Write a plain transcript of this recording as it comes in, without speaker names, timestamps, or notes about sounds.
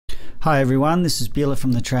Hi everyone, this is Beulah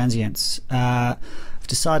from the Transients. I've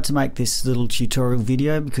decided to make this little tutorial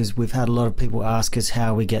video because we've had a lot of people ask us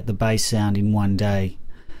how we get the bass sound in one day.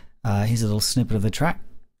 Here's a little snippet of the track.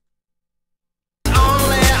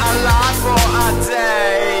 Only alive for a day.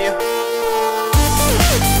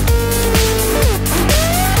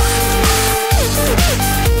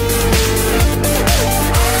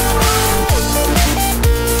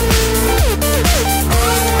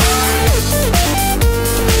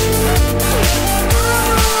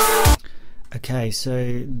 Okay,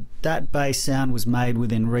 so that bass sound was made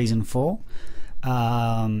within Reason 4.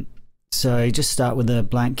 So just start with a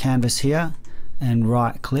blank canvas here and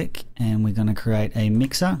right click, and we're going to create a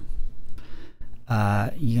mixer.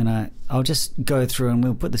 I'll just go through and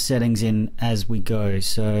we'll put the settings in as we go.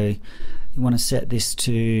 So you want to set this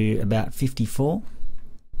to about 54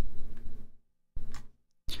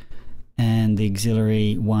 and the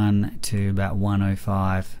auxiliary 1 to about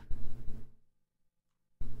 105.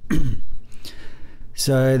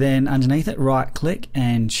 So then underneath it, right click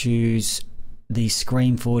and choose the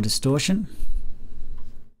screen for distortion,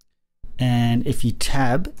 and if you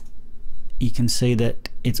tab you can see that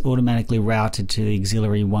it's automatically routed to the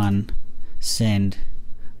auxiliary 1 send,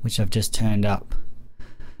 which I've just turned up.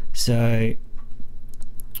 So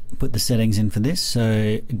put the settings in for this.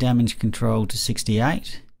 So damage control to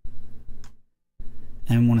 68,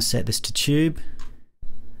 and we want to set this to tube,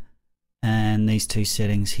 and these two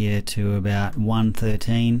settings here to about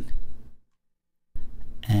 113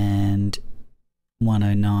 and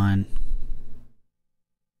 109,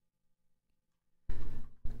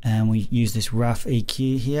 and we use this rough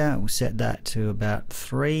EQ here. We'll set that to about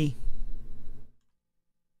 3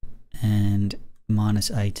 and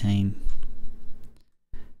minus 18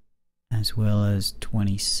 as well as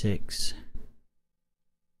 26.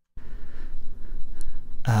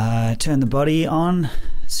 Turn the body on,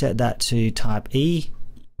 set that to type E,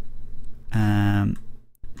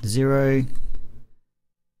 0,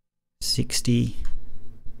 60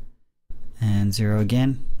 and 0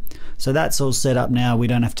 again. So that's all set up now. We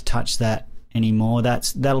don't have to touch that anymore.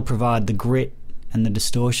 That'll provide the grit and the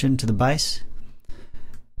distortion to the bass.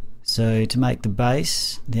 So to make the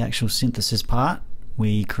bass, the actual synthesis part,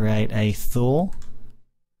 we create a Thaw,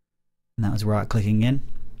 and that was right clicking in.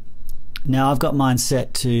 Now I've got mine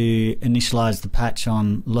set to initialize the patch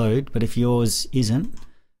on load, but if yours isn't,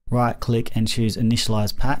 right click and choose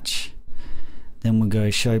initialize patch. Then we'll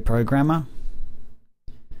go show programmer,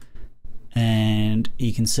 and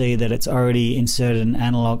you can see that it's already inserted an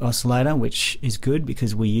analog oscillator, which is good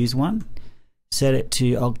because we use one. Set it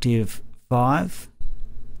to octave 5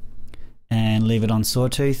 and leave it on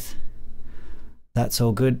sawtooth. That's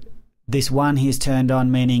all good. This one here's turned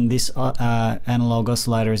on, meaning this analog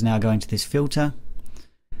oscillator is now going to this filter.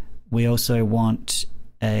 We also want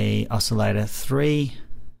a oscillator 3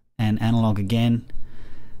 and analog again.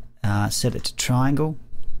 Set it to triangle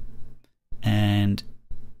and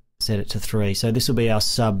set it to 3. So this will be our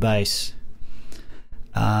sub bass.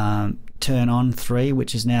 Turn on 3,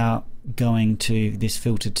 which is now going to this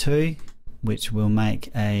filter 2, which will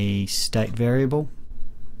make a state variable.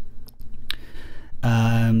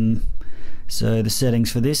 So the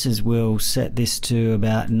settings for this is we'll set this to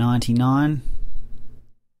about 99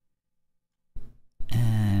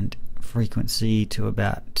 and frequency to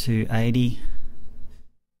about 280,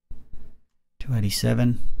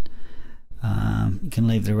 287. You can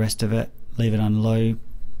leave the rest of it, leave it on low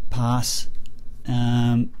pass.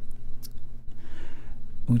 We'll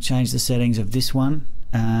change the settings of this one.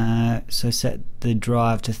 So set the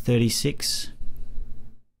drive to 36.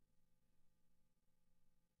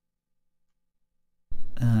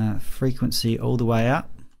 Frequency all the way up,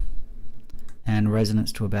 and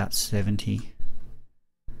resonance to about 70.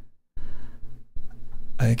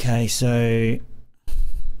 Okay, so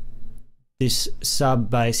this sub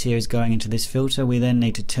bass here is going into this filter. We then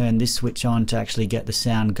need to turn this switch on to actually get the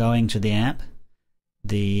sound going to the amp.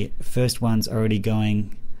 The first one's already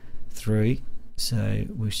going through, so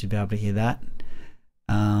we should be able to hear that.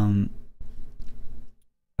 I'll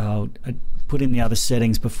put in the other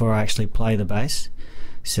settings before I actually play the bass.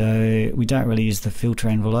 So we don't really use the filter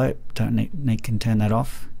envelope, can turn that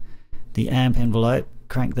off. The amp envelope,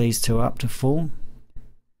 crank these two up to full,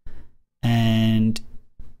 and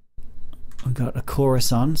we've got a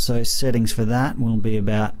chorus on, so settings for that will be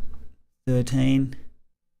about 13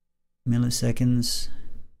 milliseconds.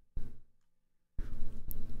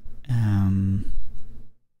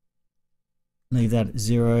 Leave that at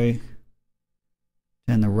 0.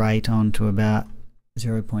 Turn the rate on to about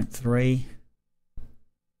 0.3.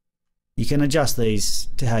 You can adjust these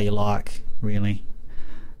to how you like, really.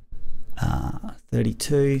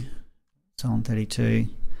 32 it's on 32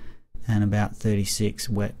 and about 36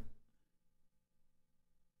 wet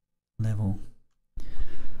level.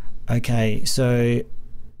 Okay, so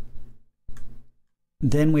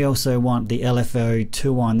then we also want the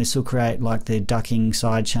LFO2 on. This will create like the ducking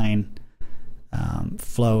sidechain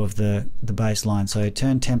flow of the bass line. So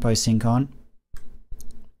turn tempo sync on,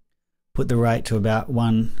 put the rate to about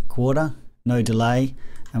 1/4, no delay,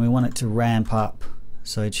 and we want it to ramp up.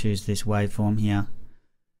 So choose this waveform here.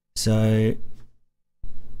 So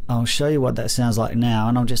I'll show you what that sounds like now,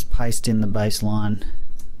 and I'll just paste in the bass line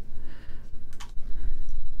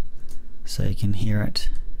so you can hear it.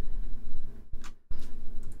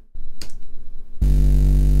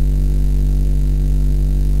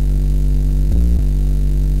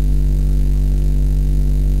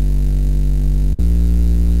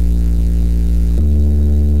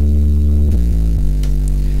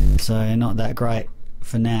 So not that great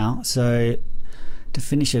for now. So to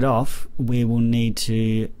finish it off, we will need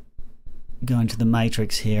to go into the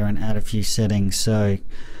matrix here and add a few settings. So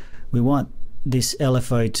we want this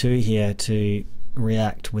LFO2 here to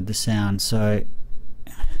react with the sound. So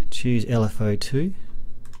choose LFO2,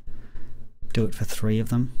 do it for 3 of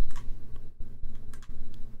them,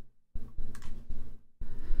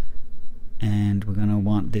 and we're going to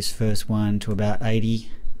want this first one to about 80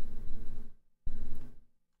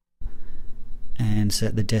 and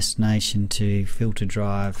set the destination to filter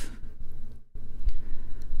drive.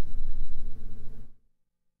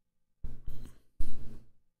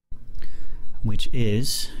 Which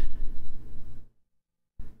is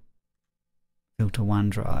filter 1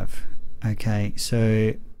 drive. Okay,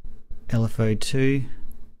 so LFO2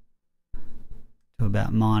 to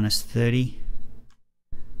about -30,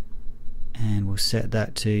 and we'll set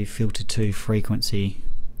that to filter 2 frequency.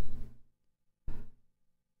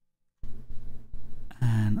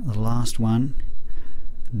 And the last one,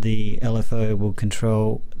 the LFO will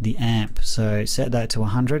control the amp, so set that to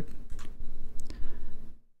 100,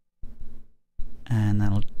 and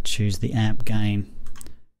that'll choose the amp gain.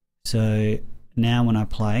 So now when I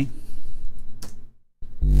play,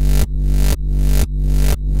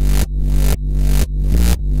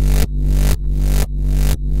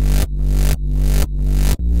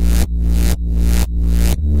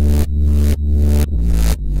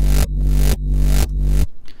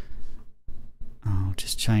 I'll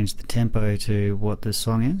just change the tempo to what the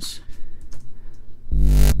song is,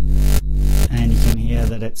 and you can hear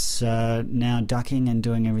that it's now ducking and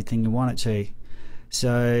doing everything you want it to.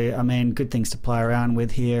 So I mean, good things to play around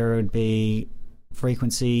with here would be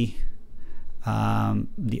frequency,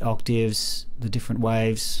 the octaves, the different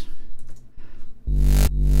waves.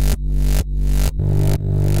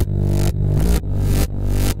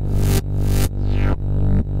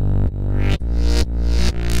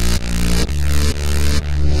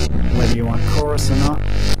 Whether you want chorus or not.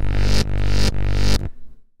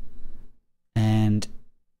 And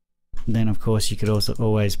then of course you could also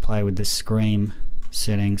always play with the scream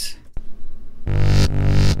settings.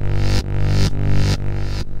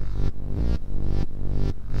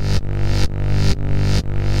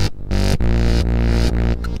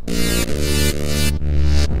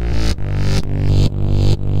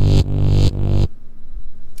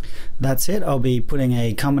 That's it. I'll be putting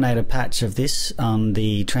a combinator patch of this on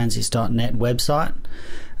the Transients.net website.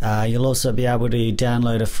 You'll also be able to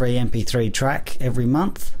download a free MP3 track every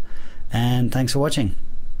month. And thanks for watching.